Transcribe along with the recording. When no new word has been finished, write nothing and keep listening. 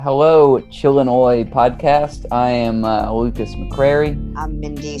Hello, Chillinois podcast. I am Lucas McCrary. I'm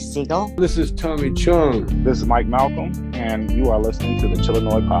Mindy Siegel. This is Tommy Chung. This is Mike Malcolm, and you are listening to the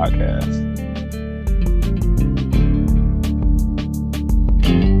Chillinois podcast.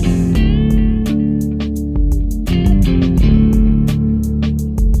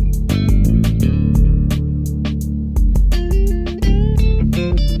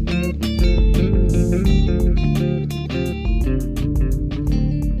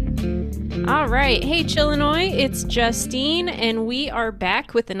 Hey Chillinois, it's Justine, and we are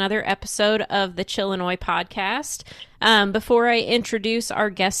back with another episode of the Chillinois podcast. Before I introduce our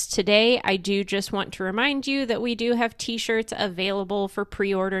guest today, I do just want to remind you that we do have t-shirts available for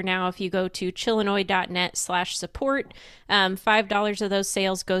pre-order now. If you go to chillinois.net/support, $5 of those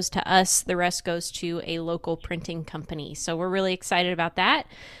sales goes to us. The rest goes to a local printing company. So we're really excited about that.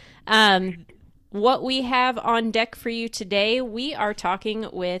 What we have on deck for you today, we are talking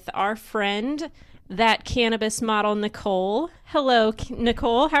with our friend, that cannabis model, Nicole. Hello,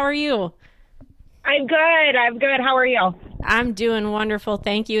 Nicole. How are you? I'm good. How are you? I'm doing wonderful.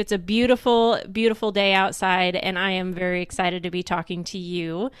 Thank you. It's a beautiful, beautiful day outside, and I am very excited to be talking to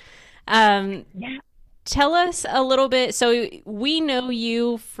you. Tell us a little bit. So we know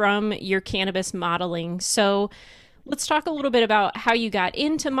you from your cannabis modeling. So let's talk a little bit about how you got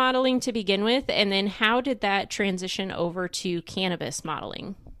into modeling to begin with, and then how did that transition over to cannabis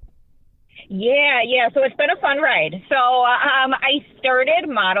modeling? Yeah. So it's been a fun ride. So I started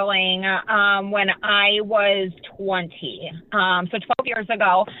modeling when I was 20. So 12 years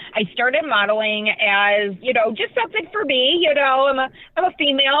ago, I started modeling as, just something for me. I'm a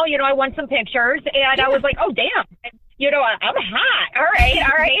female. I want some pictures, and I was like, oh damn. I'm hot. All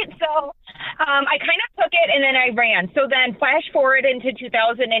right. So I kind of took it and then I ran. So then flash forward into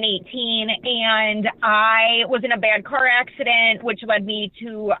 2018, and I was in a bad car accident, which led me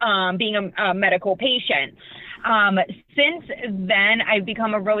to being a medical patient. Since then, I've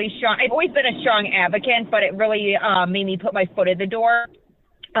become I've always been a strong advocate, but it really made me put my foot in the door.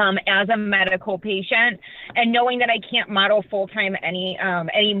 As a medical patient, and knowing that I can't model full-time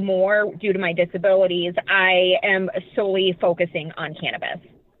anymore due to my disabilities, I am solely focusing on cannabis.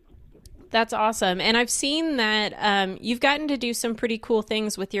 That's awesome. And I've seen that you've gotten to do some pretty cool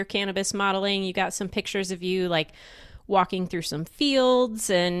things with your cannabis modeling. You got some pictures of you like walking through some fields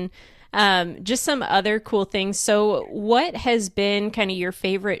and just some other cool things. So what has been kind of your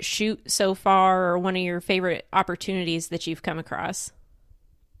favorite shoot so far, or one of your favorite opportunities that you've come across?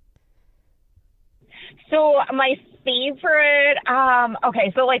 So my favorite,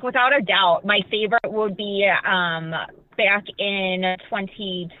 without a doubt, my favorite would be back in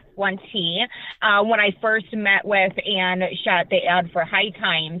 2020 when I first met with and shot the ad for High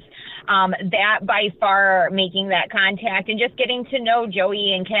Times. That by far, making that contact and just getting to know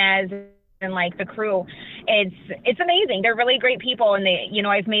Joey and Kaz and like the crew, it's amazing. They're really great people, and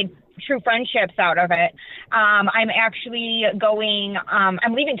I've made true friendships out of it. I'm actually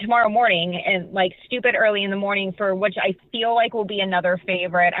I'm leaving tomorrow morning, and like stupid early in the morning, for which I feel like will be another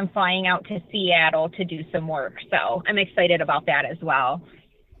favorite. I'm flying out to Seattle to do some work. So I'm excited about that as well.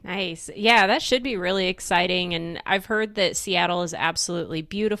 Nice. Yeah, that should be really exciting. And I've heard that Seattle is absolutely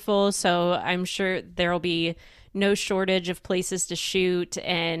beautiful. So I'm sure there'll be no shortage of places to shoot.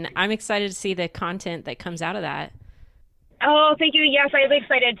 And I'm excited to see the content that comes out of that. Oh, thank you. Yes, I'm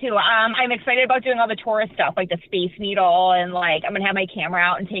excited too. I'm excited about doing all the tourist stuff, like the Space Needle, and like I'm gonna have my camera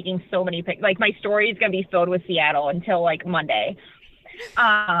out and taking so many pictures. Like my story is gonna be filled with Seattle until like Monday. So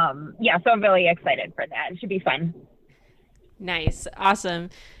I'm really excited for that. It should be fun. Nice,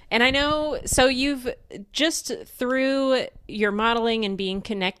 awesome. And I know, so you've just through your modeling and being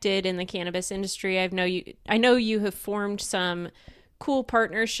connected in the cannabis industry, I know you have formed some cool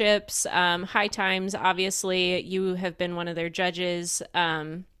partnerships. High Times, obviously, you have been one of their judges,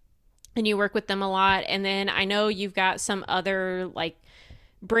 and you work with them a lot. And then I know you've got some other like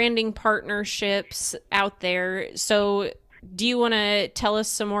branding partnerships out there. So do you want to tell us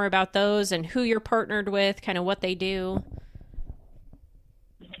some more about those and who you're partnered with, kind of what they do?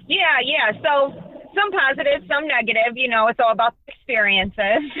 Yeah. So some positive, some negative, it's all about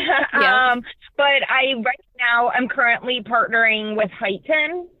experiences. Yeah. But right now I'm currently partnering with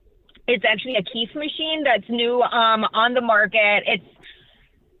Heighton. It's actually a keef machine that's new on the market. It's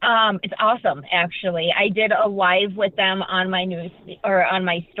awesome, actually. I did a live with them on my on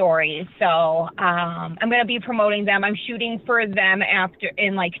my stories. So I'm going to be promoting them. I'm shooting for them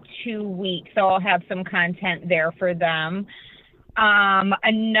in like 2 weeks. So I'll have some content there for them.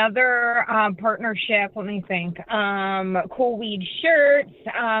 Another partnership, let me think. Cool Weed Shirts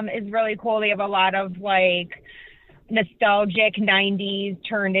is really cool. They have a lot of like nostalgic 90s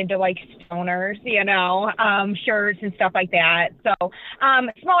turned into like stoners, shirts and stuff like that. So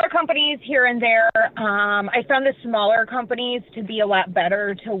smaller companies here and there. I found the smaller companies to be a lot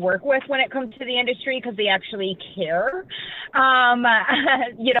better to work with when it comes to the industry because they actually care,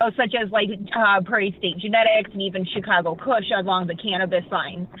 such as like Prairie State Genetics and even Chicago Kush along the cannabis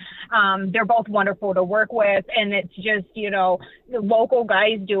line. They're both wonderful to work with, and it's just, the local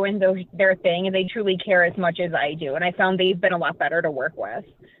guys doing their thing, and they truly care as much as I do. And I found they've been a lot better to work with.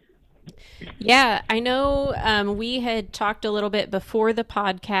 Yeah, I know we had talked a little bit before the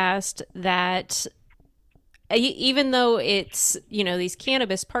podcast that even though it's, these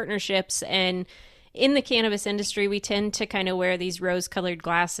cannabis partnerships, and in the cannabis industry, we tend to kind of wear these rose-colored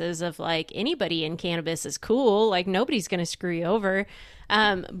glasses of like anybody in cannabis is cool, like nobody's going to screw you over.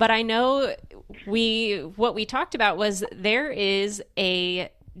 But I know what we talked about was there is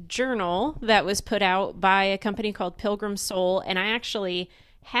a journal that was put out by a company called Pilgrim Soul, and I actually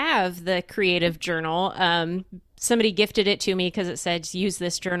have the creative journal. Somebody gifted it to me because it said use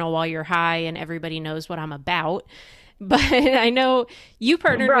this journal while you're high and everybody knows what I'm about. But I know you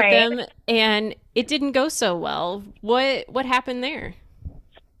partnered with them and it didn't go so well. What happened there?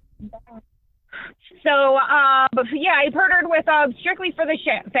 So, I partnered with strictly for the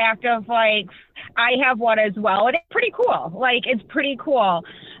fact of like I have one as well, and it's pretty cool. Like it's pretty cool,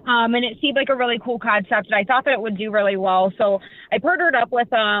 and it seemed like a really cool concept, and I thought that it would do really well. So I partnered up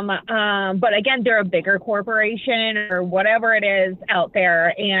with them, but again, they're a bigger corporation or whatever it is out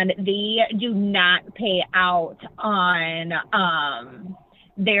there, and they do not pay out on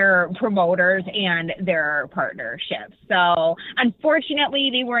their promoters and their partnerships. So unfortunately,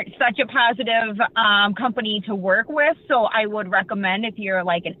 they weren't such a positive company to work with. So I would recommend if you're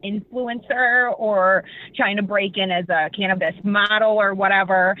like an influencer or trying to break in as a cannabis model or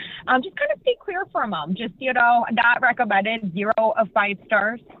whatever, just kind of stay clear from them. Just, not recommended, 0 of 5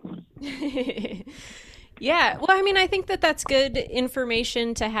 stars. Yeah. Well, I mean, I think that's good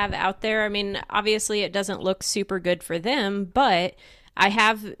information to have out there. I mean, obviously it doesn't look super good for them, but I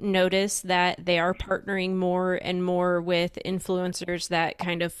have noticed that they are partnering more and more with influencers that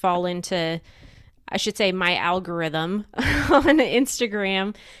kind of fall into, I should say, my algorithm on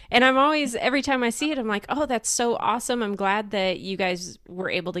Instagram. And I'm always, every time I see it, I'm like, oh, that's so awesome. I'm glad that you guys were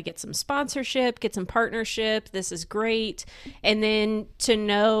able to get some sponsorship, get some partnership. This is great. And then to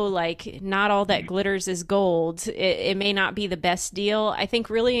know, like, not all that glitters is gold. It may not be the best deal. I think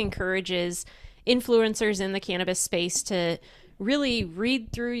really encourages influencers in the cannabis space to really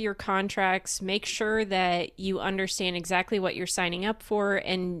read through your contracts, make sure that you understand exactly what you're signing up for,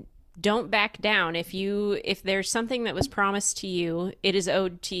 and don't back down. If there's something that was promised to you, it is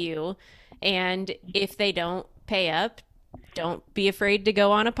owed to you. And if they don't pay up, don't be afraid to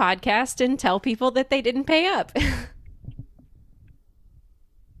go on a podcast and tell people that they didn't pay up.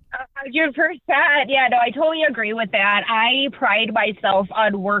 100%. Yeah, no, I totally agree with that. I pride myself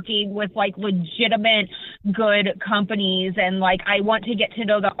on working with like legitimate, good companies, and like I want to get to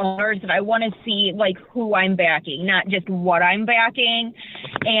know the owners, and I want to see like who I'm backing, not just what I'm backing.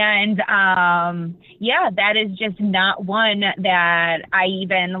 And that is just not one that I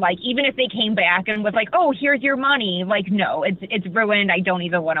even like. Even if they came back and was like, "Oh, here's your money," like no, it's ruined. I don't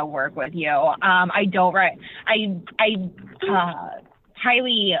even want to work with you.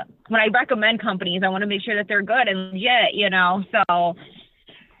 Highly, when I recommend companies, I want to make sure that they're good and legit, so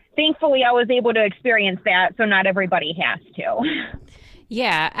thankfully I was able to experience that. So not everybody has to.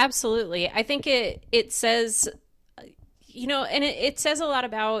 Yeah, absolutely. I think it says, and it says a lot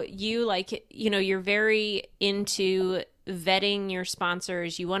about you, like, you're very into vetting your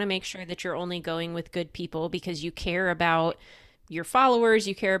sponsors. You want to make sure that you're only going with good people because you care about your followers,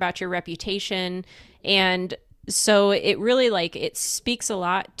 you care about your reputation. And so it really it speaks a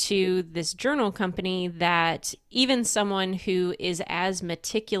lot to this journal company that even someone who is as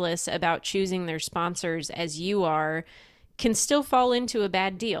meticulous about choosing their sponsors as you are can still fall into a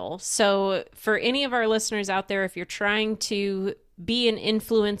bad deal. So for any of our listeners out there, if you're trying to be an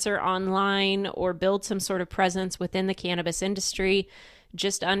influencer online or build some sort of presence within the cannabis industry,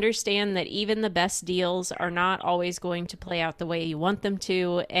 just understand that even the best deals are not always going to play out the way you want them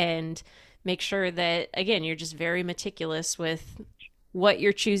to, and make sure that, again, you're just very meticulous with what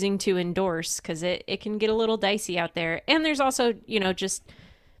you're choosing to endorse, because it can get a little dicey out there. And there's also, just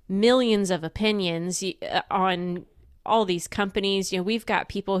millions of opinions on all these companies. We've got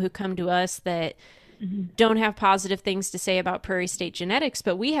people who come to us that don't have positive things to say about Prairie State Genetics,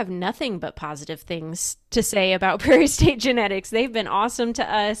 but we have nothing but positive things to say about Prairie State Genetics. They've been awesome to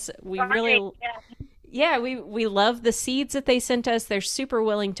us. We really... Yeah, we love the seeds that they sent us. They're super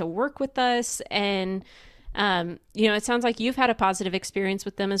willing to work with us. And It sounds like you've had a positive experience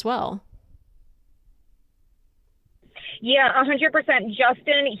with them as well. Yeah, 100%.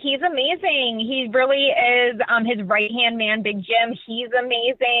 Justin, he's amazing. He really is. His right-hand man, Big Jim, he's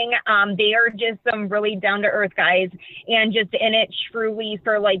amazing. They are just some really down-to-earth guys and just in it truly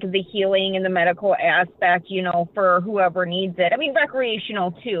for like the healing and the medical aspect, for whoever needs it. I mean,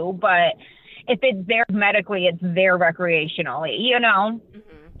 recreational too, but if it's there medically, it's there recreationally,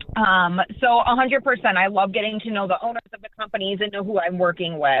 So 100%, I love getting to know the owners of the companies and know who I'm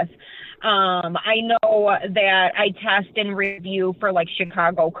working with. I know that I test and review for like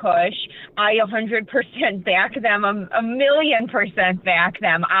Chicago Kush. I 100% back them, a 1,000,000% back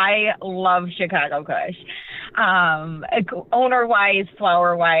them. I love Chicago Kush. Owner-wise,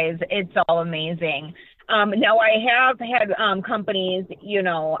 flower-wise, it's all amazing. Now I have had companies,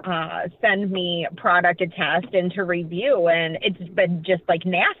 send me product to test and to review, and it's been just like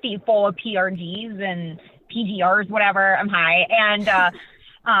nasty, full of PRGs and PGRs, whatever. I'm high, and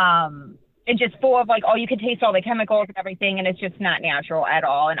it's just full of like, you can taste all the chemicals and everything, and it's just not natural at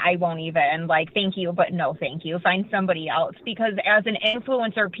all. And I won't even thank you, but no, thank you. Find somebody else, because as an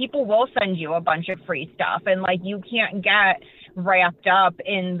influencer, people will send you a bunch of free stuff, and you can't get wrapped up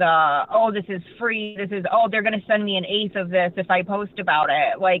in this is free, they're going to send me an eighth of this if I post about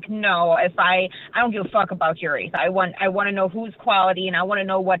it. No, if I don't give a fuck about your eighth. I want to know who's quality, and I want to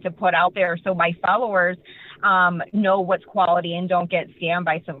know what to put out there so my followers know what's quality and don't get scammed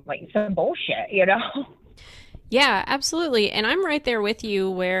by some bullshit, Yeah, absolutely. And I'm right there with you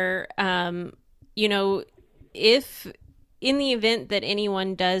where, if in the event that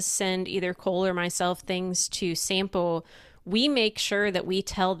anyone does send either Cole or myself things to sample, we make sure that we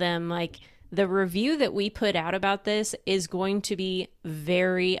tell them the review that we put out about this is going to be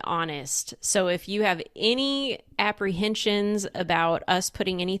very honest. So if you have any apprehensions about us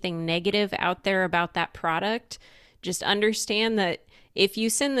putting anything negative out there about that product, just understand that if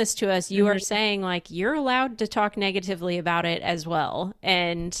you send this to us, you are saying you're allowed to talk negatively about it as well.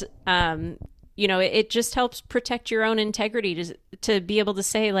 And, it just helps protect your own integrity to be able to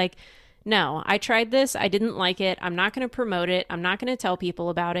say no, I tried this. I didn't like it. I'm not going to promote it. I'm not going to tell people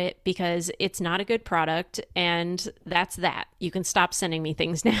about it because it's not a good product. And that's that. You can stop sending me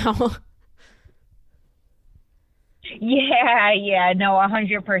things now. Yeah, no,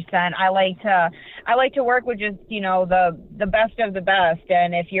 100%. I like to work with just, the best of the best.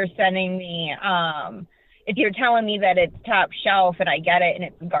 And if you're sending me, if you're telling me that it's top shelf and I get it and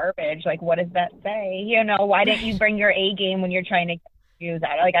it's garbage, what does that say? Why didn't you bring your A game when you're trying to use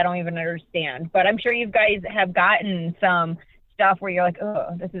that? I don't even understand. But I'm sure you guys have gotten some stuff where you're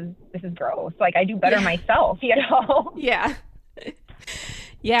oh, this is gross. I do better myself, Yeah.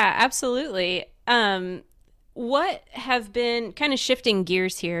 Yeah, absolutely. What have been, kind of shifting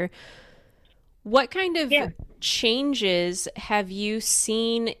gears here, what kind of changes have you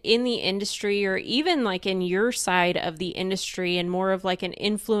seen in the industry, or even in your side of the industry and more of an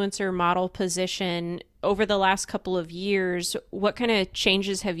influencer model position over the last couple of years? What kind of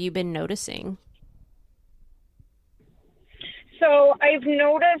changes have you been noticing? So I've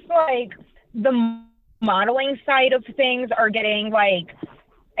noticed the modeling side of things are getting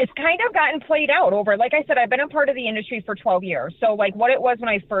it's kind of gotten played out over, like I said, I've been a part of the industry for 12 years. So what it was when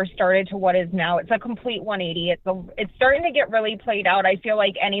I first started to what is now, it's a complete 180. It's starting to get really played out. I feel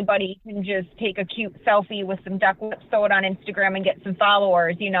like anybody can just take a cute selfie with some duck lips, throw it on Instagram and get some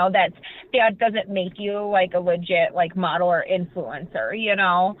followers. That doesn't make you a legit model or influencer, you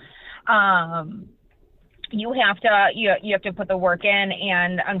have to put the work in,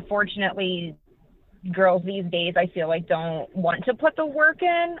 and unfortunately girls these days, I feel don't want to put the work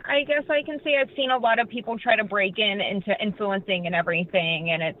in. I guess I can say I've seen a lot of people try to break into influencing and everything,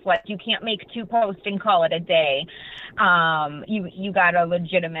 and it's you can't make 2 posts and call it a day. You gotta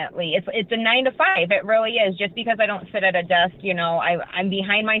legitimately, it's a 9 to 5. It really is. Just because I don't sit at a desk, I'm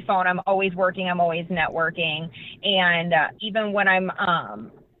behind my phone. I'm always working. I'm always networking. And even when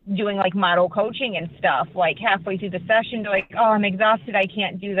I'm doing model coaching and stuff, halfway through the session, they're oh, I'm exhausted, I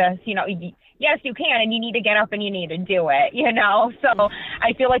can't do this. Yes, you can, and you need to get up and you need to do it, So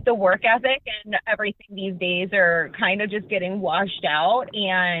I feel the work ethic and everything these days are kind of just getting washed out,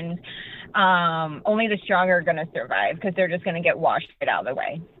 and only the strong are going to survive because they're just going to get washed right out of the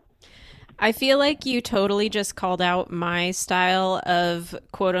way. I feel like you totally just called out my style of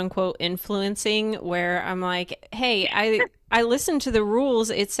quote unquote influencing, where I'm hey, I listened to the rules.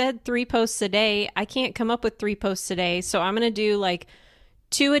 It said 3 posts a day. I can't come up with 3 posts a day. So I'm going to do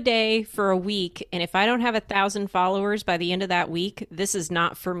 2 a day for a week. And if I don't have 1,000 followers by the end of that week, this is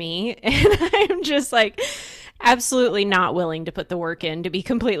not for me. And I'm just absolutely not willing to put the work in, to be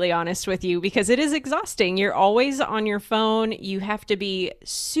completely honest with you, because it is exhausting. You're always on your phone. You have to be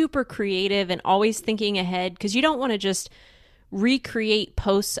super creative and always thinking ahead, because you don't want to just recreate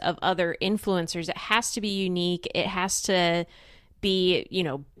posts of other influencers. It has to be unique. It has to be,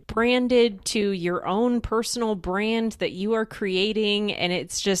 branded to your own personal brand that you are creating. And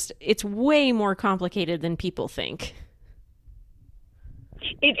it's way more complicated than people think.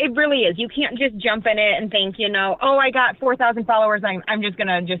 It really is. You can't just jump in it and think, oh, I got 4,000 followers. I'm just going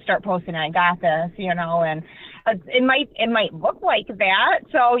to just start posting. I got this, and it might look like that.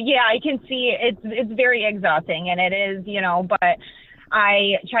 So yeah, I can see it's very exhausting, and it is, but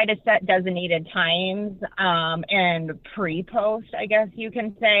I try to set designated times, and pre-post, I guess you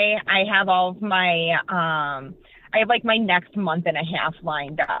can say. I have all of my, I have like my next month and a half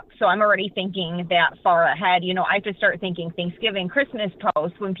lined up. So I'm already thinking that far ahead. I have to start thinking Thanksgiving, Christmas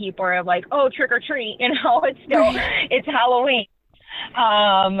posts when people are like, oh, trick or treat, it's Halloween.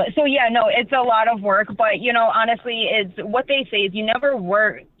 So yeah, no, it's a lot of work, but honestly, it's what they say is you never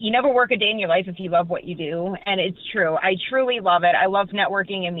work a day in your life if you love what you do. And it's true. I truly love it. I love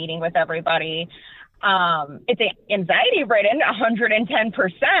networking and meeting with everybody. It's anxiety ridden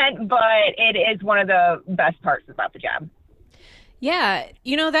 110%, but it is one of the best parts about the job. Yeah.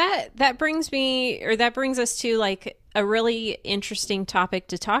 That brings us to like a really interesting topic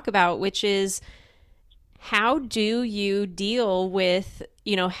to talk about, which is, how do you deal with,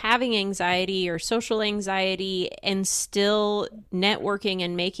 having anxiety or social anxiety and still networking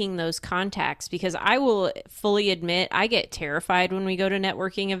and making those contacts? Because I will fully admit, I get terrified when we go to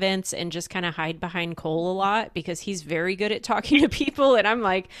networking events and just kind of hide behind Cole a lot, because he's very good at talking to people. And I'm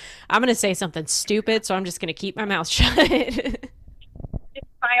like, I'm going to say something stupid, so I'm just going to keep my mouth shut. Smile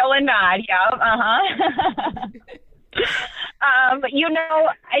and nod. Yeah. Uh-huh.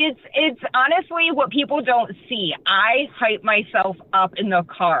 It's honestly what people don't see. I hype myself up in the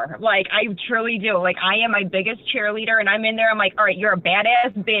car. Like, I truly do. Like, I am my biggest cheerleader, and I'm in there. I'm like, all right, you're a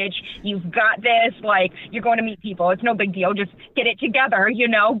badass bitch. You've got this. Like, you're going to meet people. It's no big deal. Just get it together,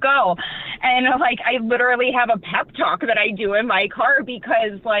 go. And like, I literally have a pep talk that I do in my car,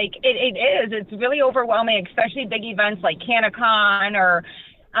 because like, it's really overwhelming, especially big events like CannaCon or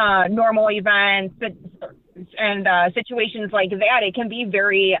normal events and situations like that. It can be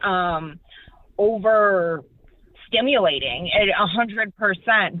very overstimulating at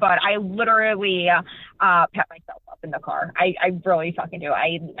 100%. But I literally pep myself up in the car. I really fucking do.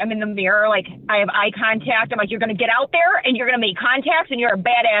 I'm in the mirror, like, I have eye contact. I'm like, you're gonna get out there and you're gonna make contacts and you're a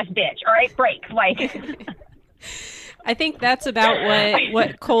badass bitch. All right, break. Like. I think that's about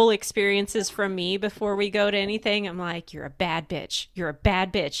what Cole experiences from me before we go to anything. I'm like, you're a bad bitch. You're a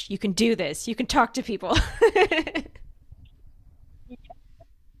bad bitch. You can do this. You can talk to people.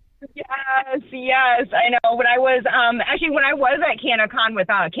 Yes. I know. When I was at CannaCon with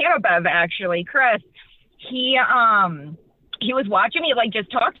CannaBev, actually, Chris, he was watching me, like,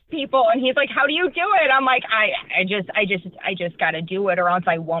 just talk to people, and he's like, how do you do it? I'm like, I just got to do it, or else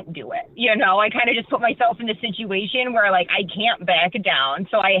I won't do it. I kind of just put myself in a situation where, like, I can't back down.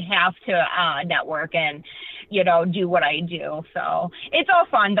 So I have to network and, do what I do. So it's all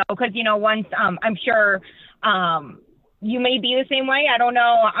fun, though, because, once I'm sure you may be the same way. I don't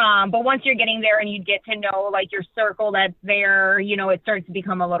know. But once you're getting there and you get to know, like, your circle that's there, it starts to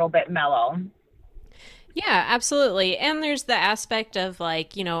become a little bit mellow. Yeah, absolutely. And there's the aspect of,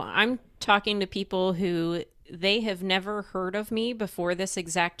 like, I'm talking to people who they have never heard of me before this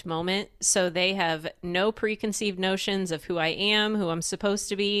exact moment. So they have no preconceived notions of who I am, who I'm supposed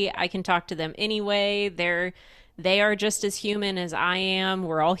to be. I can talk to them anyway. They are just as human as I am.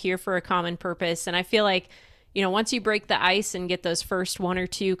 We're all here for a common purpose. And I feel like, once you break the ice and get those first one or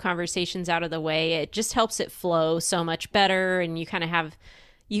two conversations out of the way, it just helps it flow so much better. And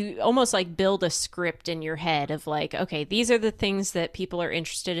you almost like build a script in your head of like, okay, these are the things that people are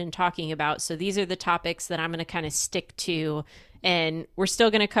interested in talking about. So these are the topics that I'm going to kind of stick to, and we're still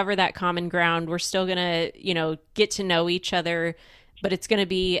going to cover that common ground. We're still going to, get to know each other, but it's going to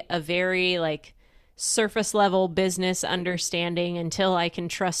be a very like surface level business understanding until I can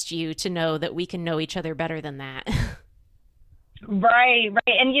trust you to know that we can know each other better than that. Right.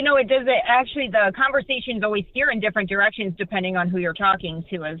 And, it does it actually, the conversations always steer in different directions depending on who you're talking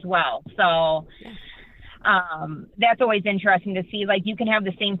to as well. So that's always interesting to see. Like, you can have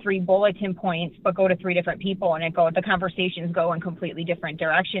the same 3 bulletin points, but go to 3 different people, and the conversations go in completely different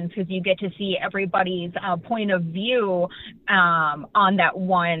directions, because you get to see everybody's point of view on that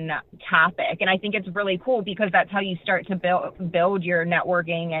one topic. And I think it's really cool, because that's how you start to build your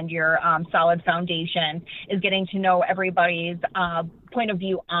networking and your solid foundation, is getting to know everybody's point of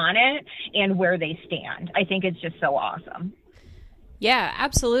view on it and where they stand. I think it's just so awesome. Yeah,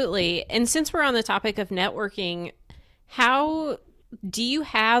 absolutely. And since we're on the topic of networking, how do you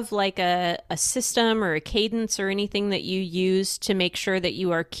have like a system or a cadence or anything that you use to make sure that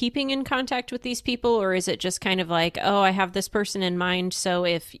you are keeping in contact with these people? Or is it just kind of like, oh, I have this person in mind, so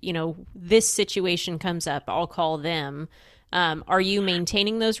if, this situation comes up, I'll call them. Are you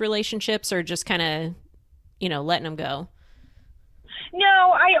maintaining those relationships or just kind of, letting them go?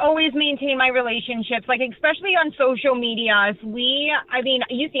 No, I always maintain my relationships, like especially on social media.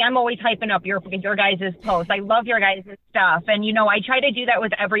 You see, I'm always hyping up your guys' posts. I love your guys' stuff. And, I try to do that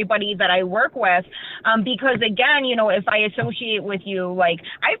with everybody that I work with because, again, if I associate with you, like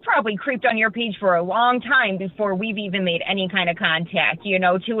I've probably creeped on your page for a long time before we've even made any kind of contact,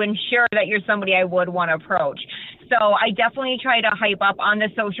 to ensure that you're somebody I would want to approach. So I definitely try to hype up on the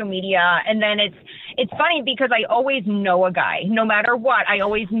social media. And then it's funny because I always know a guy. No matter what, I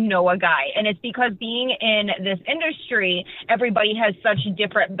always know a guy. And it's because being in this industry, everybody has such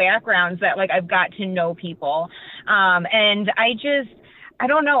different backgrounds that like I've got to know people. And I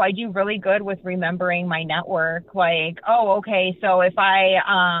don't know. I do really good with remembering my network. Like, oh, okay. So if I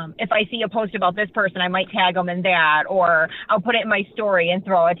see a post about this person, I might tag them in that, or I'll put it in my story and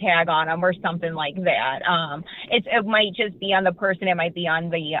throw a tag on them or something like that. It might just be on the person. It might be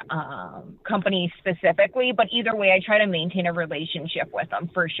on the company specifically. But either way, I try to maintain a relationship with them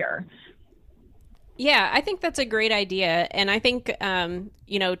for sure. Yeah, I think that's a great idea. And I think,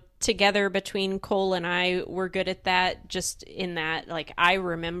 together between Cole and I, we're good at that, just in that, like, I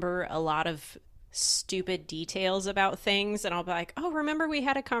remember a lot of stupid details about things, and I'll be like, oh, remember we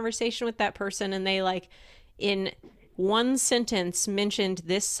had a conversation with that person, and they, like, in one sentence mentioned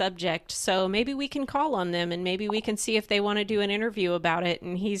this subject, so maybe we can call on them, and maybe we can see if they want to do an interview about it.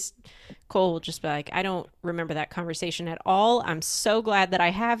 And Cole will just be like, I don't remember that conversation at all. I'm so glad that I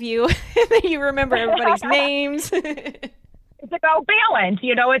have you, that you remember everybody's names. It's about balance,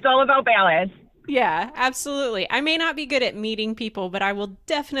 it's all about balance. Yeah, absolutely. I may not be good at meeting people, but I will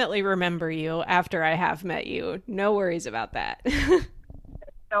definitely remember you after I have met you. No worries about that.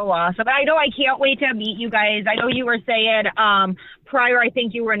 So awesome. I know I can't wait to meet you guys. I know you were saying prior, I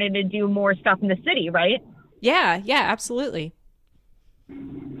think you were going to do more stuff in the city, right? Yeah, absolutely.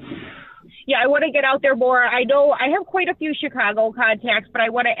 Yeah, I want to get out there more. I know I have quite a few Chicago contacts, but I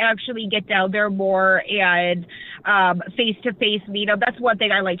want to actually get down there more and face-to-face meetup. That's one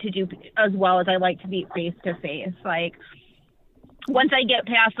thing I like to do as well, as I like to meet face-to-face. Like, once I get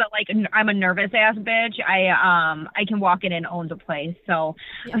past that, like, I'm a nervous ass bitch, I can walk in and own the place. So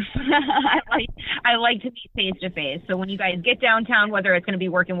yeah. I like to meet face-to-face. So when you guys get downtown, whether it's going to be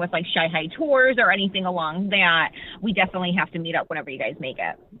working with like Shy High Tours or anything along that, we definitely have to meet up whenever you guys make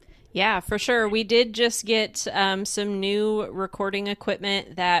it. Yeah, for sure. We did just get some new recording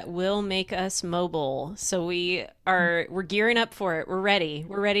equipment that will make us mobile. So we're gearing up for it. We're ready.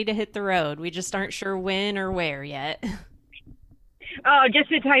 We're ready to hit the road. We just aren't sure when or where yet. Oh,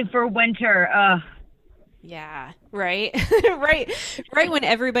 just in time for winter. Yeah, right. right when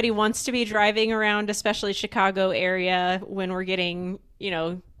everybody wants to be driving around, especially Chicago area, when we're getting,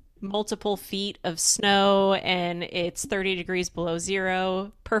 multiple feet of snow and it's 30 degrees below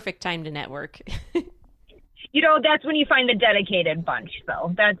zero. Perfect time to network. That's when you find the dedicated bunch,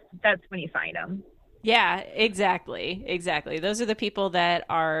 though. That's when you find them. Yeah, exactly. Those are the people that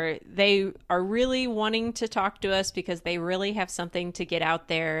are really wanting to talk to us because they really have something to get out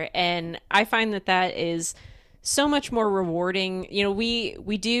there. And I find that is so much more rewarding.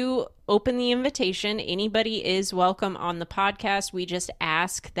 We do open the invitation. Anybody is welcome on the podcast. We just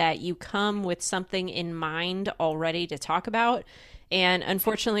ask that you come with something in mind already to talk about. And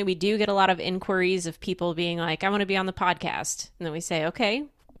unfortunately, we do get a lot of inquiries of people being like, I want to be on the podcast. And then we say, okay,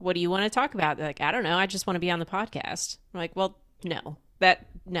 what do you want to talk about? They're like, I don't know. I just want to be on the podcast. I'm like, well, no, we're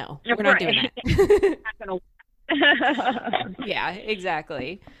not doing that. Yeah,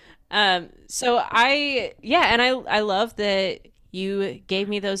 exactly. So I love that you gave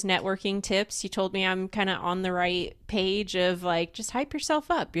me those networking tips. You told me I'm kind of on the right page of like, just hype yourself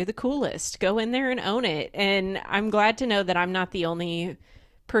up. You're the coolest. Go in there and own it. And I'm glad to know that I'm not the only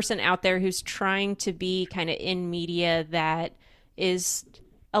person out there who's trying to be kind of in media that is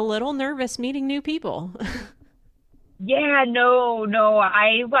a little nervous meeting new people. Yeah, no.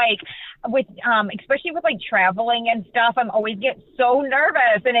 with especially with like traveling and stuff, I'm always get so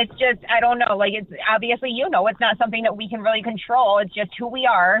nervous, and it's just, I don't know, like, it's obviously, it's not something that we can really control. It's just who we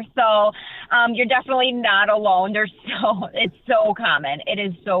are. So you're definitely not alone. It's so common. It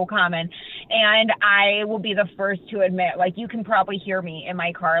is so common. And I will be the first to admit, like, you can probably hear me in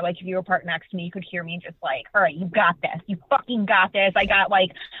my car. Like, if you were parked next to me, you could hear me just like, all right, you got this. You fucking got this. I got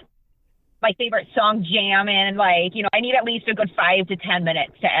like my favorite song jamming, and like, I need at least a good 5 to 10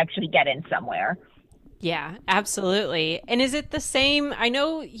 minutes to actually get in somewhere. Yeah, absolutely. And is it the same? I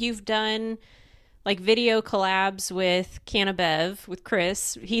know you've done like video collabs with Cannabev, with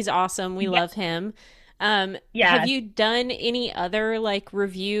Chris. He's awesome. We love him. Have you done any other like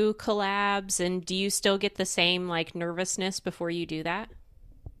review collabs, and do you still get the same like nervousness before you do that?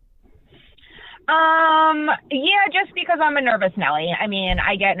 Yeah, just because I'm a nervous Nelly. I mean,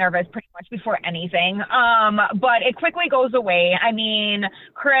 I get nervous pretty much before anything. But it quickly goes away. I mean,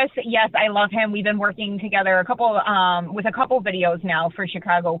 Chris, yes, I love him. We've been working together with a couple videos now for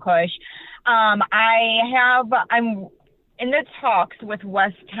Chicago Kush. I'm in the talks with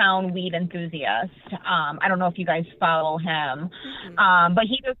West Town Weed Enthusiast. I don't know if you guys follow him, but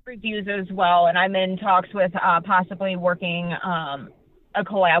he does reviews as well. And I'm in talks with, possibly working, a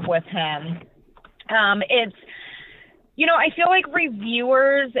collab with him. It's, I feel like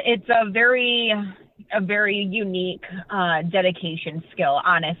reviewers, it's a very unique dedication skill,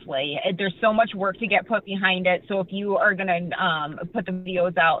 honestly. There's so much work to get put behind it. So if you are going to put the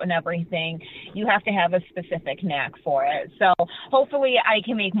videos out and everything, you have to have a specific knack for it. So hopefully I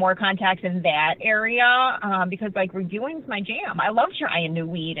can make more contacts in that area, because like reviewing's my jam. I love trying new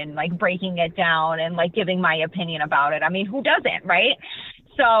weed and like breaking it down and like giving my opinion about it. I mean, who doesn't, right?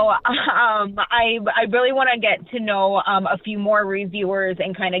 So I really want to get to know a few more reviewers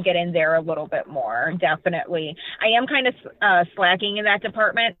and kind of get in there a little bit more, definitely. I am kind of slacking in that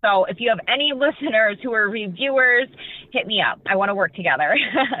department. So if you have any listeners who are reviewers, hit me up. I want to work together.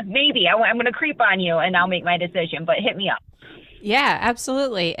 Maybe. I'm going to creep on you and I'll make my decision, but hit me up. Yeah,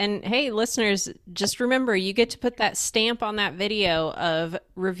 absolutely. And hey, listeners, just remember, you get to put that stamp on that video of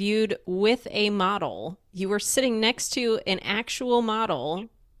reviewed with a model. You were sitting next to an actual model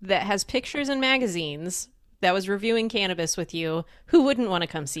that has pictures in magazines that was reviewing cannabis with you. Who wouldn't want to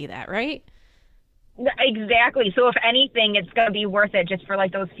come see that, right? Exactly. So if anything, it's going to be worth it just for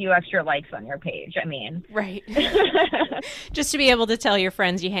like those few extra likes on your page. I mean, right. Just to be able to tell your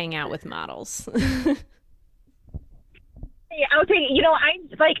friends you hang out with models. I'll tell you,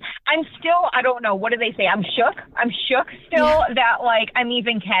 I'm still, I don't know, what do they say? I'm shook still that like I'm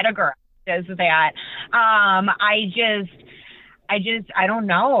even categorized as that. I don't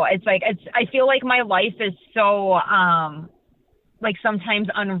know. It's like, I feel like my life is so, like sometimes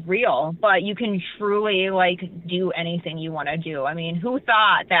unreal, but you can truly like do anything you want to do. I mean, who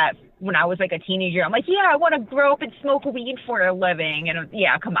thought that when I was like a teenager, I'm like, yeah, I want to grow up and smoke weed for a living. And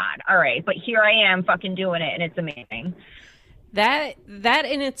yeah, come on. All right. But here I am fucking doing it, and it's amazing. That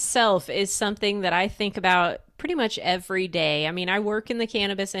in itself is something that I think about pretty much every day. I mean, I work in the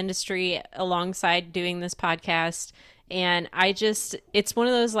cannabis industry alongside doing this podcast, and it's one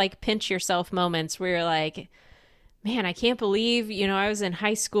of those like pinch yourself moments where you're like, man, I can't believe, I was in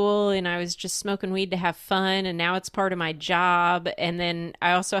high school and I was just smoking weed to have fun, and now it's part of my job. And then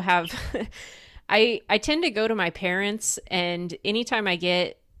I also have, I tend to go to my parents, and anytime I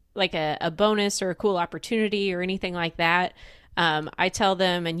get like a bonus or a cool opportunity or anything like that, I tell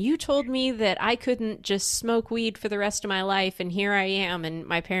them, and you told me that I couldn't just smoke weed for the rest of my life, and here I am. And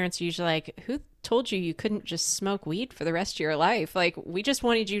my parents are usually like, who told you couldn't just smoke weed for the rest of your life? Like, we just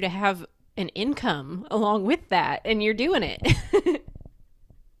wanted you to have an income along with that, and you're doing it.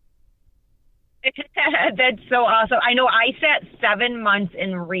 That's so awesome. I know I sat 7 months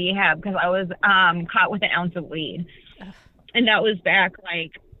in rehab because I was caught with an ounce of weed. And that was back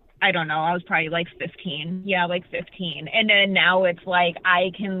like, I don't know, I was probably like 15. Yeah, like 15. And then now it's like I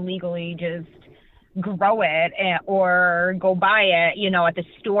can legally just grow it or go buy it, at the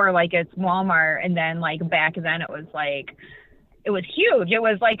store like it's Walmart. And then like back then it was like, it was huge. It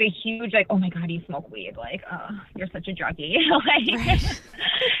was like a huge, like, oh my God, you smoke weed. Like, you're such a druggie.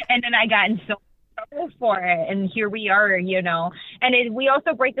 And then I got in so for it, and here we are, and we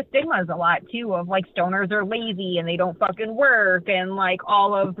also break the stigmas a lot too of like stoners are lazy and they don't fucking work, and like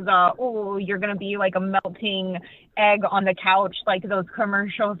all of the you're gonna be like a melting egg on the couch, like those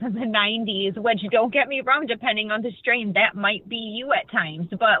commercials in the 90s, which, don't get me wrong, depending on the strain, that might be you at times,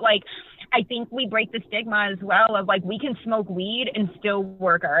 but like I think we break the stigma as well of like we can smoke weed and still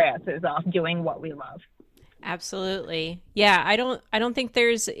work our asses off doing what we love. Absolutely. Yeah, I don't think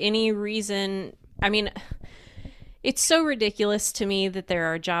there's any reason. I mean, It's so ridiculous to me that there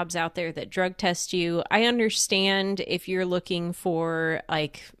are jobs out there that drug test you. I understand if you're looking for,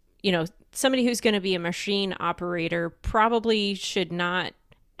 like, somebody who's going to be a machine operator probably should not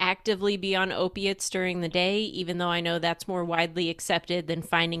actively be on opiates during the day, even though I know that's more widely accepted than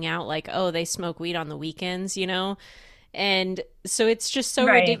finding out, like, oh, they smoke weed on the weekends, And so it's just so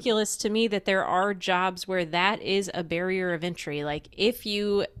Right. ridiculous to me that there are jobs where that is a barrier of entry. Like, if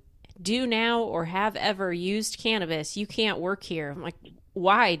you do now or have ever used cannabis, you can't work here. I'm like,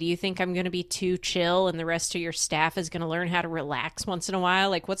 why? Do you think I'm going to be too chill and the rest of your staff is going to learn how to relax once in a while?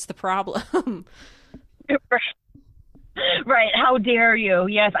 Like, what's the problem? Right. How dare you?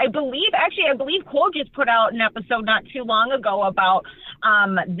 Yes. I believe Cole just put out an episode not too long ago about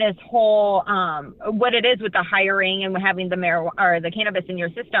this whole what it is with the hiring and having the marijuana or the cannabis in your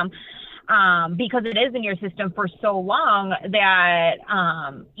system. Because it is in your system for so long that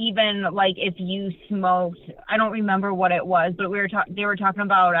even like if you smoked, I don't remember what it was, but they were talking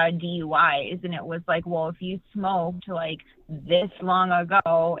about DUIs, and it was like, well, if you smoked like this long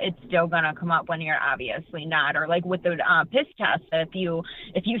ago, it's still gonna come up when you're obviously not. Or like with the piss test, if you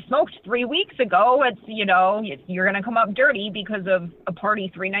smoked 3 weeks ago, it's you're gonna come up dirty because of a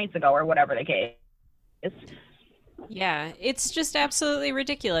party 3 nights ago or whatever the case is. Yeah, it's just absolutely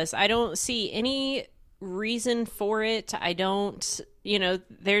ridiculous. I don't see any reason for it. I don't,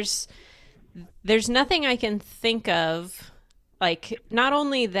 there's nothing I can think of, like, not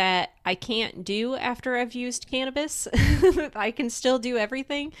only that I can't do after I've used cannabis, I can still do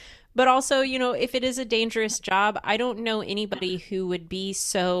everything, but also, if it is a dangerous job, I don't know anybody who would be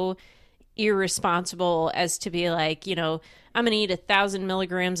so irresponsible as to be like, I'm going to eat 1,000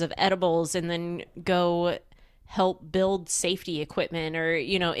 milligrams of edibles and then go help build safety equipment or,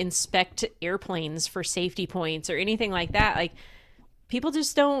 inspect airplanes for safety points or anything like that. Like, people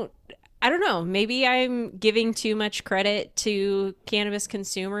just don't, I don't know, maybe I'm giving too much credit to cannabis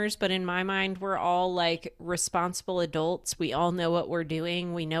consumers, but in my mind, we're all like responsible adults. We all know what we're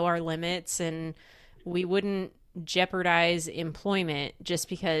doing. We know our limits, and we wouldn't jeopardize employment just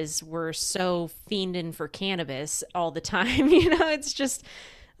because we're so fiending for cannabis all the time. It's just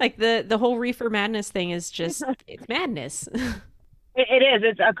like the whole reefer madness thing is just, it's madness. It is.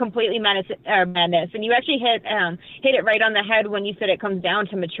 It's a completely madness. And you actually hit it right on the head when you said it comes down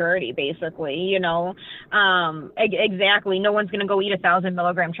to maturity, basically, exactly. No one's going to go eat 1,000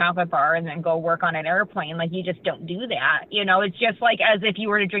 milligram chocolate bar and then go work on an airplane. Like, you just don't do that. It's just like as if you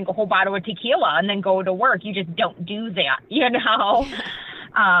were to drink a whole bottle of tequila and then go to work. You just don't do that,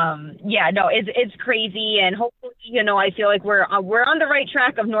 it's crazy. And hopefully, I feel like we're on the right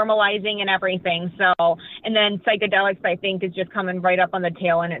track of normalizing and everything. So, and then psychedelics, I think, is just coming right up on the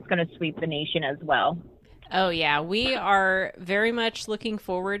tail, and it's going to sweep the nation as well. Oh, yeah. We are very much looking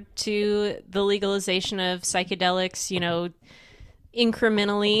forward to the legalization of psychedelics,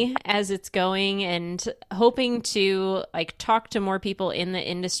 incrementally as it's going, and hoping to like talk to more people in the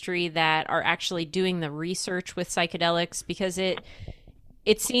industry that are actually doing the research with psychedelics, because it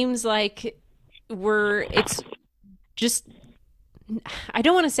seems like it's just, I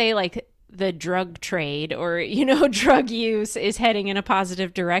don't want to say like the drug trade or, drug use is heading in a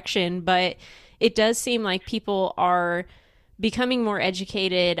positive direction, but it does seem like people are becoming more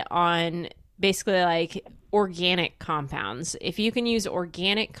educated on basically like organic compounds. If you can use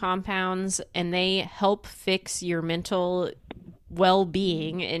organic compounds and they help fix your mental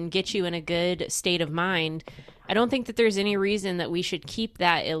well-being and get you in a good state of mind, I don't think that there's any reason that we should keep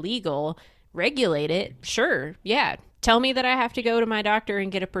that illegal. Regulate it, sure, yeah. Tell me that I have to go to my doctor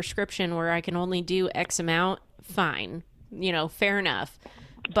and get a prescription where I can only do X amount, fine. Fair enough.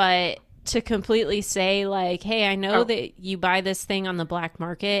 But to completely say like, hey, I know that you buy this thing on the black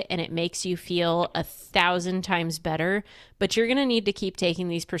market and it makes you feel 1,000 times better, but you're going to need to keep taking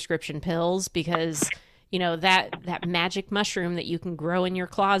these prescription pills because, that magic mushroom that you can grow in your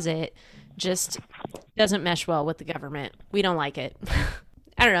closet just doesn't mesh well with the government. We don't like it.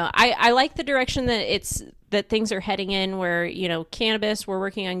 I don't know. I like the direction that things are heading in where, cannabis, we're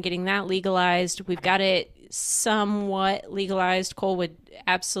working on getting that legalized. We've got it somewhat legalized. Cole would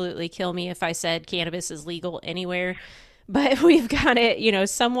absolutely kill me if I said cannabis is legal anywhere, but we've got it,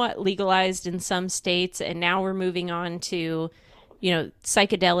 somewhat legalized in some states. And now we're moving on to,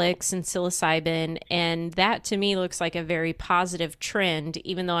 psychedelics and psilocybin. And that to me looks like a very positive trend,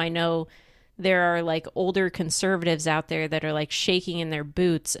 even though I know there are like older conservatives out there that are like shaking in their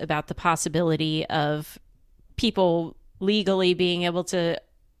boots about the possibility of people legally being able to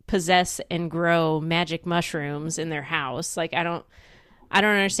possess and grow magic mushrooms in their house. Like, I don't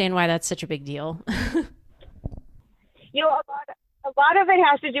understand why that's such a big deal. A lot of it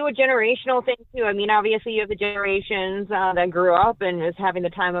has to do with generational things too. I mean, obviously you have the generations that grew up and is having the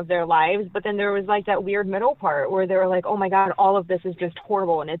time of their lives, but then there was like that weird middle part where they were like, oh my God, all of this is just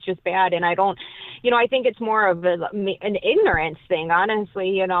horrible and it's just bad. And I don't, I think it's more of an ignorance thing,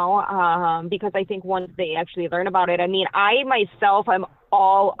 honestly, because I think once they actually learn about it, I mean, I myself, I'm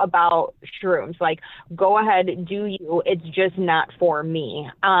all about shrooms. Like, go ahead, do you. It's just not for me.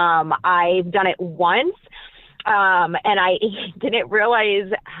 I've done it once. And I didn't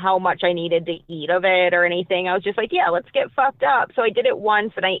realize how much I needed to eat of it or anything. I was just like, yeah, let's get fucked up. So I did it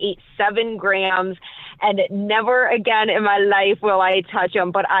once and I ate 7 grams and never again in my life will I touch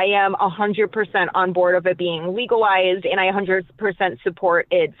them. But I am 100% on board of it being legalized and I 100% support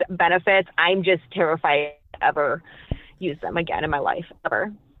its benefits. I'm just terrified to ever use them again in my life,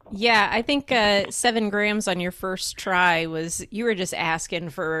 ever. Yeah, I think 7 grams on your first try you were just asking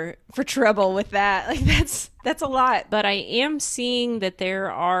for trouble with that. Like that's a lot. But I am seeing that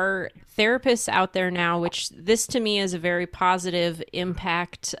there are therapists out there now, which this to me is a very positive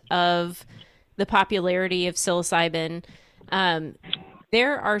impact of the popularity of psilocybin.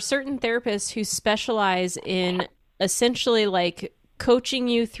 There are certain therapists who specialize in essentially like coaching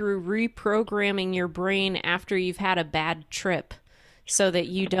you through reprogramming your brain after you've had a bad trip, so that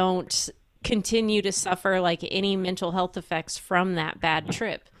you don't continue to suffer like any mental health effects from that bad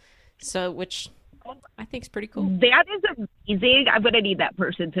trip. So, which I think is pretty cool. That is amazing. I'm going to need that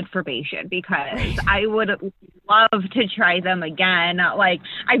person's information because I would love to try them again. Like,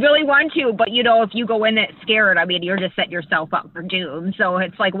 I really want to, but if you go in it scared, I mean, you're just setting yourself up for doom. So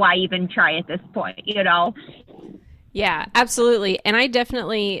it's like, why even try at this point, Yeah, absolutely. And I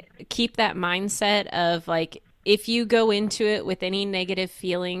definitely keep that mindset of like, if you go into it with any negative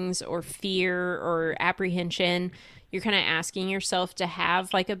feelings or fear or apprehension, you're kind of asking yourself to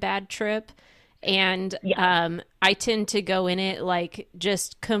have like a bad trip. And I tend to go in it like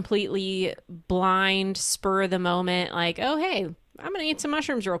just completely blind, spur of the moment, like, oh, hey, I'm going to eat some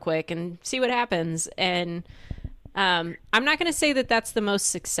mushrooms real quick and see what happens. And I'm not going to say that that's the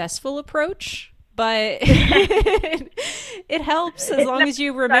most successful approach, but it helps as long as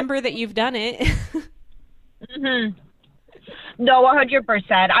you remember that you've done it. Mm-hmm. No,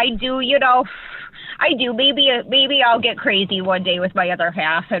 100%. I do, I do. Maybe I'll get crazy one day with my other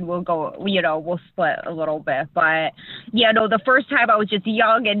half and we'll go, we'll split a little bit. But the first time I was just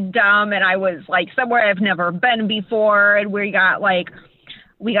young and dumb and I was like somewhere I've never been before. And we got, I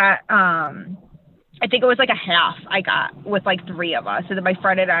think it was like a half I got with like 3 of us. And then my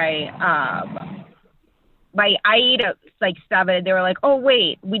friend and I ate like 7. They were like, oh,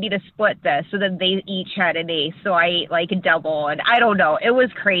 wait, we need to split this. So then they each had an ace. So I ate like a double. And I don't know. It was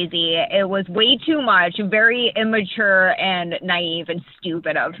crazy. It was way too much, very immature and naive and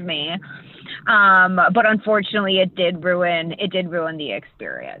stupid of me. But unfortunately, it did ruin the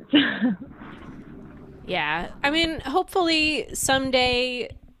experience. Yeah. I mean, hopefully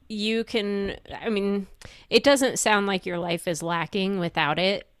someday you can, it doesn't sound like your life is lacking without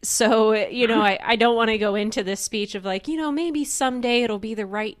it. So, I don't want to go into this speech of like, maybe someday it'll be the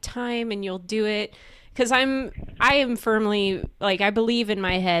right time and you'll do it. Because I am firmly, like, I believe in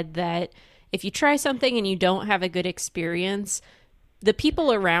my head that if you try something and you don't have a good experience, the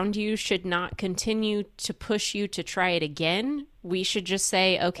people around you should not continue to push you to try it again. We should just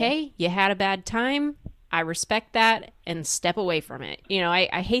say, okay, you had a bad time. I respect that and step away from it.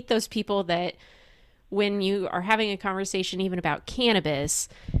 I hate those people that when you are having a conversation even about cannabis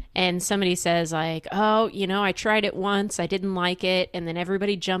and somebody says like, oh, I tried it once, I didn't like it. And then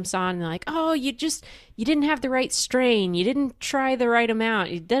everybody jumps on and they're like, oh, you didn't have the right strain. You didn't try the right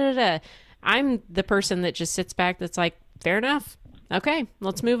amount. Da, da, da. I'm the person that just sits back that's like, fair enough. Okay,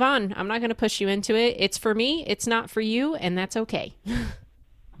 let's move on. I'm not going to push you into it. It's for me. It's not for you. And that's okay.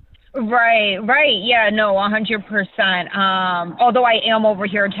 Right. Yeah, no, 100%. Although I am over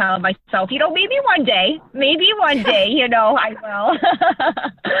here telling myself, maybe one day, I will.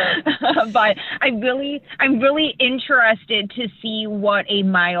 But I'm really interested to see what a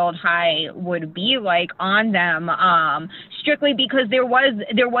mild high would be like on them. Strictly because there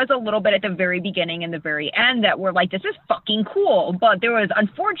was a little bit at the very beginning and the very end that were like, this is fucking cool. But there was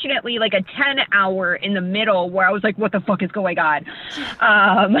unfortunately like a 10-hour in the middle where I was like, what the fuck is going on?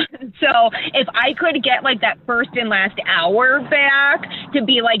 So if I could get like that first and last hour back to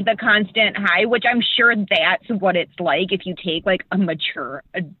be like the constant high, which I'm sure that's what it's like if you take like a mature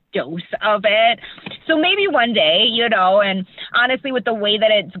dose of it. So maybe one day, and honestly, with the way that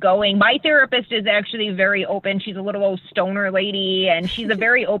it's going, my therapist is actually very open. She's a little old stoner lady, and she's a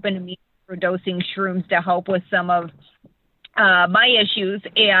very open to me for dosing shrooms to help with some of my issues,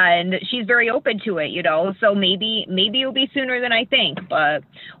 and she's very open to it, so maybe it'll be sooner than I think, but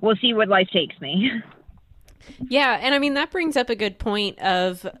we'll see what life takes me. Yeah, and I mean that brings up a good point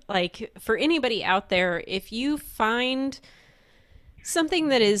of like for anybody out there, if you find something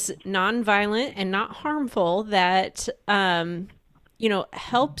that is nonviolent and not harmful that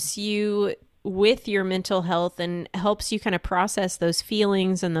helps you with your mental health and helps you kind of process those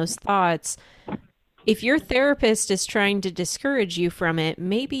feelings and those thoughts, if your therapist is trying to discourage you from it,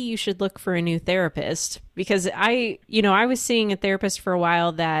 maybe you should look for a new therapist. Because I was seeing a therapist for a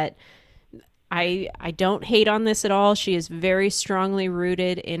while that I don't hate on this at all. She is very strongly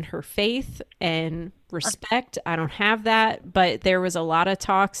rooted in her faith and respect. I don't have that, but there was a lot of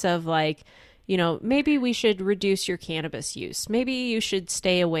talks of like, maybe we should reduce your cannabis use. Maybe you should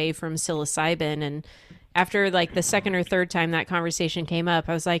stay away from psilocybin. And after like the second or third time that conversation came up,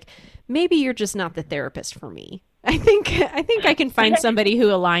 I was like, maybe you're just not the therapist for me. I think I can find somebody who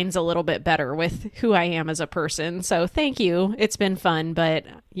aligns a little bit better with who I am as a person. So thank you. It's been fun, but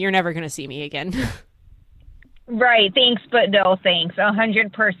you're never going to see me again. Right. Thanks, but no thanks.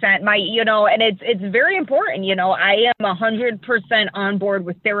 100%. And it's very important. I am 100% on board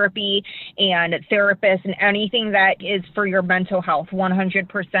with therapy and therapists and anything that is for your mental health. 100%.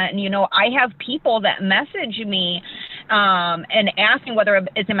 And I have people that message me and asking whether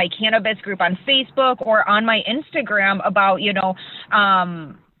it's in my cannabis group on Facebook or on my Instagram about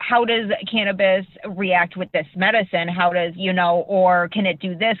how does cannabis react with this medicine? How does, or can it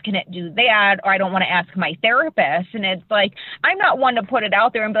do this? Can it do that? Or I don't want to ask my therapist. And it's like, I'm not one to put it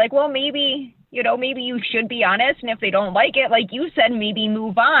out there and be like, well, maybe you should be honest. And if they don't like it, like you said, maybe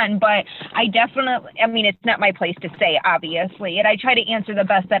move on. But it's not my place to say, obviously. And I try to answer the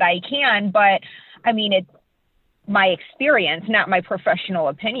best that I can. But it's my experience, not my professional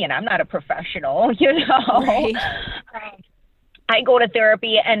opinion. I'm not a professional, Right. I go to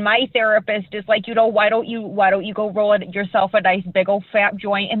therapy and my therapist is like, why don't you go roll yourself a nice big old fat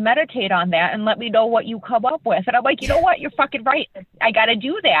joint and meditate on that and let me know what you come up with. And I'm like, what? You're fucking right. I got to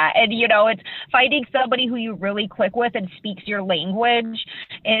do that. And, it's finding somebody who you really click with and speaks your language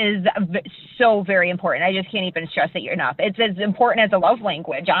is so very important. I just can't even stress it enough. It's as important as a love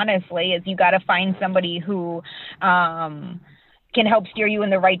language, honestly, is you got to find somebody who, can help steer you in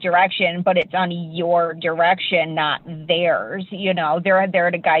the right direction, but it's on your direction, not theirs. They're there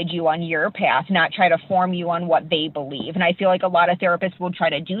to guide you on your path, not try to form you on what they believe. And I feel like a lot of therapists will try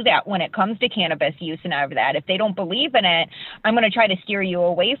to do that when it comes to cannabis use and all of that. If they don't believe in it, I'm going to try to steer you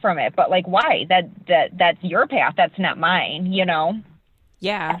away from it. But like, why? That's your path. That's not mine,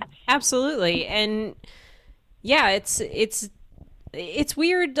 Yeah, absolutely. And yeah, it's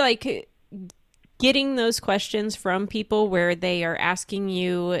weird, like getting those questions from people where they are asking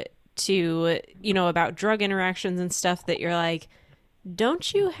you to, about drug interactions and stuff that you're like,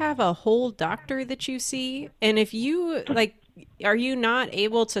 don't you have a whole doctor that you see? And if you are you not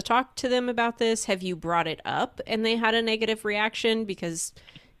able to talk to them about this? Have you brought it up and they had a negative reaction? Because,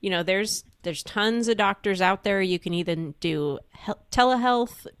 there's tons of doctors out there. You can even do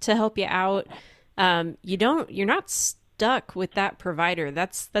telehealth to help you out. You're not stuck with that provider.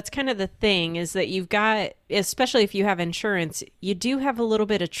 That's kind of the thing, is that you've got, especially if you have insurance, you do have a little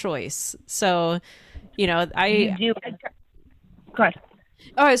bit of choice. So, You do. Go ahead.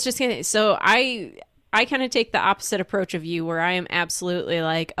 Oh, I was just gonna. So I kind of take the opposite approach of you, where I am absolutely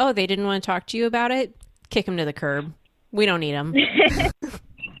like, oh, they didn't want to talk to you about it, kick them to the curb. We don't need them.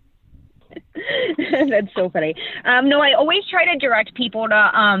 That's so funny. No, I always try to direct people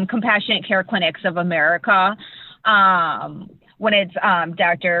to Compassionate Care Clinics of America. When it's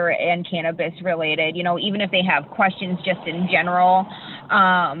doctor and cannabis related, even if they have questions just in general,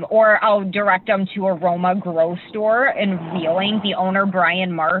 or I'll direct them to Aroma Grow Store in Wheeling. The owner,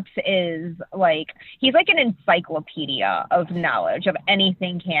 Brian Marks, is he's like an encyclopedia of knowledge of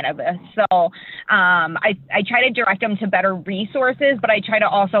anything cannabis. So I try to direct them to better resources, but I try to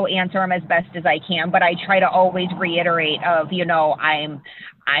also answer them as best as I can. But I try to always reiterate of,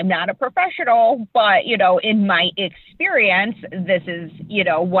 I'm not a professional, but, in my experience, this is,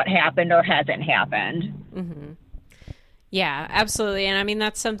 what happened or hasn't happened. Mm-hmm. Yeah, absolutely. And I mean,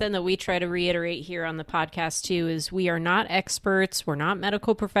 that's something that we try to reiterate here on the podcast too, is we are not experts. We're not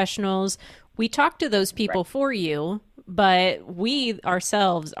medical professionals. We talk to those people for you, but we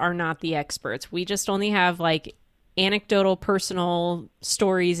ourselves are not the experts. We just only have anecdotal personal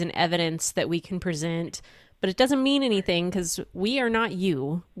stories and evidence that we can present. But it doesn't mean anything because we are not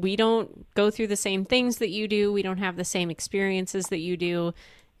you. We don't go through the same things that you do. We don't have the same experiences that you do.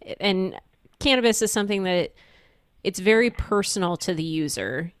 And cannabis is something that it's very personal to the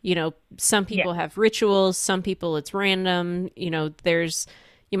user. You know, some people have rituals, some people it's random. You know,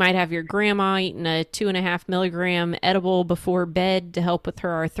 you might have your grandma eating a 2.5 milligram edible before bed to help with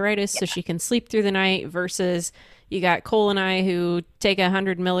her arthritis so she can sleep through the night, versus you got Cole and I who take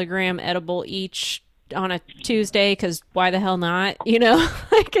 100 milligram edible each on a Tuesday, because why the hell not? You know,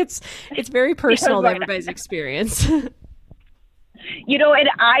 like it's very personal to everybody's experience. You know, and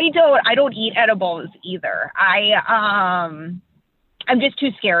I don't eat edibles either. I'm just too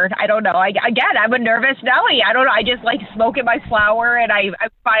scared. I don't know. Again, I'm a nervous Nelly. I don't know. I just like smoking my flower, and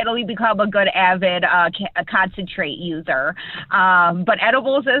I've finally become a good avid concentrate user. But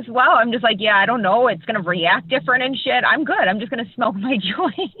edibles as well. I'm just like, yeah, I don't know. It's going to react different and shit. I'm good. I'm just going to smoke my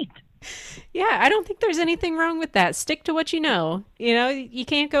joint. Yeah, I don't think there's anything wrong with that. Stick to what you know. You know, you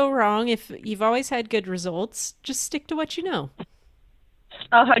can't go wrong. If you've always had good results, just stick to what you know.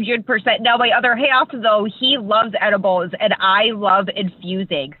 100%. Now, my other half, though, he loves edibles, and I love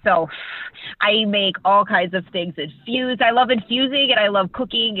infusing. So I make all kinds of things infused. I love infusing, and I love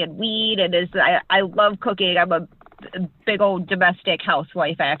cooking and weed, and I love cooking. I'm a big old domestic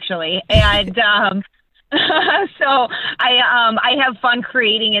housewife, actually. And so I have fun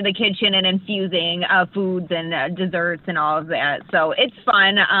creating in the kitchen and infusing foods and desserts and all of that. So it's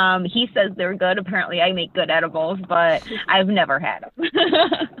fun. He says they're good. Apparently I make good edibles, but I've never had them.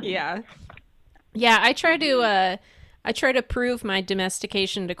 Yeah. I try to prove my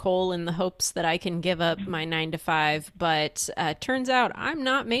domestication to Cole in the hopes that I can give up my 9 to 5, but turns out I'm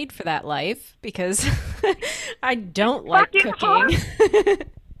not made for that life because I don't like cooking.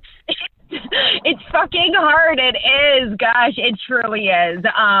 It's fucking hard. It is. Gosh, it truly is.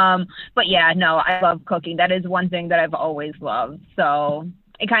 But yeah, no, I love cooking. That is one thing that I've always loved. So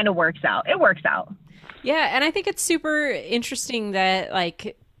it kind of works out. It works out. Yeah. And I think it's super interesting that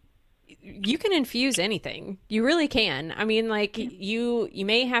like you can infuse anything. You really can. I mean, like you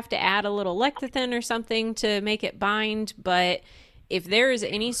may have to add a little lecithin or something to make it bind, but if there is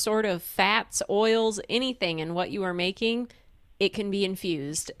any sort of fats, oils, anything in what you are making, it can be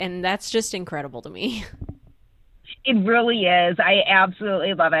infused, and that's just incredible to me. It really is. I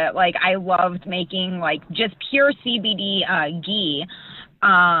absolutely love it. Like, I loved making, like, just pure CBD ghee,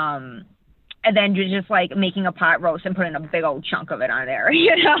 and then just like making a pot roast and putting a big old chunk of it on there,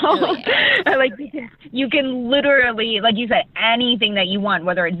 you know? Oh, yeah. Like you can literally, like you said, anything that you want,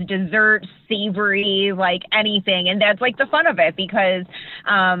 whether it's dessert, savory, like anything. And that's like the fun of it, because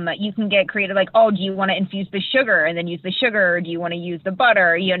you can get creative, like, oh, do you want to infuse the sugar and then use the sugar? Or do you want to use the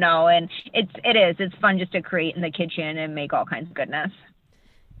butter, you know? And it's fun just to create in the kitchen and make all kinds of goodness.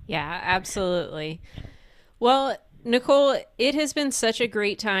 Yeah, absolutely. Well, Nicole, it has been such a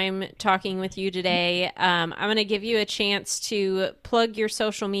great time talking with you today. I'm going to give you a chance to plug your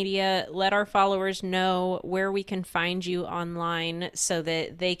social media, let our followers know where we can find you online so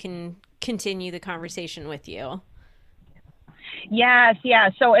that they can continue the conversation with you. Yes, yeah.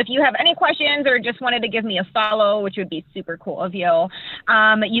 So if you have any questions or just wanted to give me a follow, which would be super cool of you,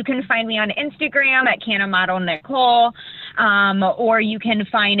 you can find me on Instagram at Canna Model Nicole, or you can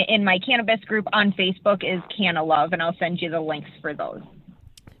find in my cannabis group on Facebook is Canna Love, and I'll send you the links for those.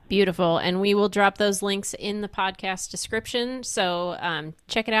 Beautiful. And we will drop those links in the podcast description. So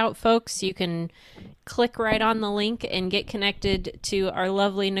check it out, folks. You can click right on the link and get connected to our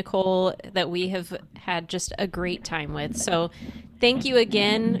lovely Nicole that we have had just a great time with. So thank you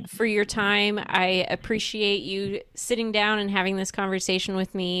again for your time. I appreciate you sitting down and having this conversation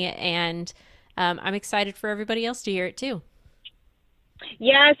with me. And I'm excited for everybody else to hear it too.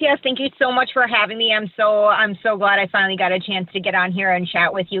 Yes. Thank you so much for having me. I'm so glad I finally got a chance to get on here and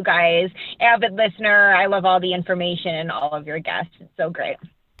chat with you guys. Avid listener. I love all the information and all of your guests. It's so great.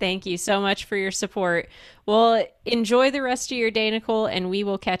 Thank you so much for your support. Well, enjoy the rest of your day, Nicole, and we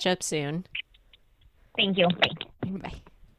will catch up soon. Thank you. Bye.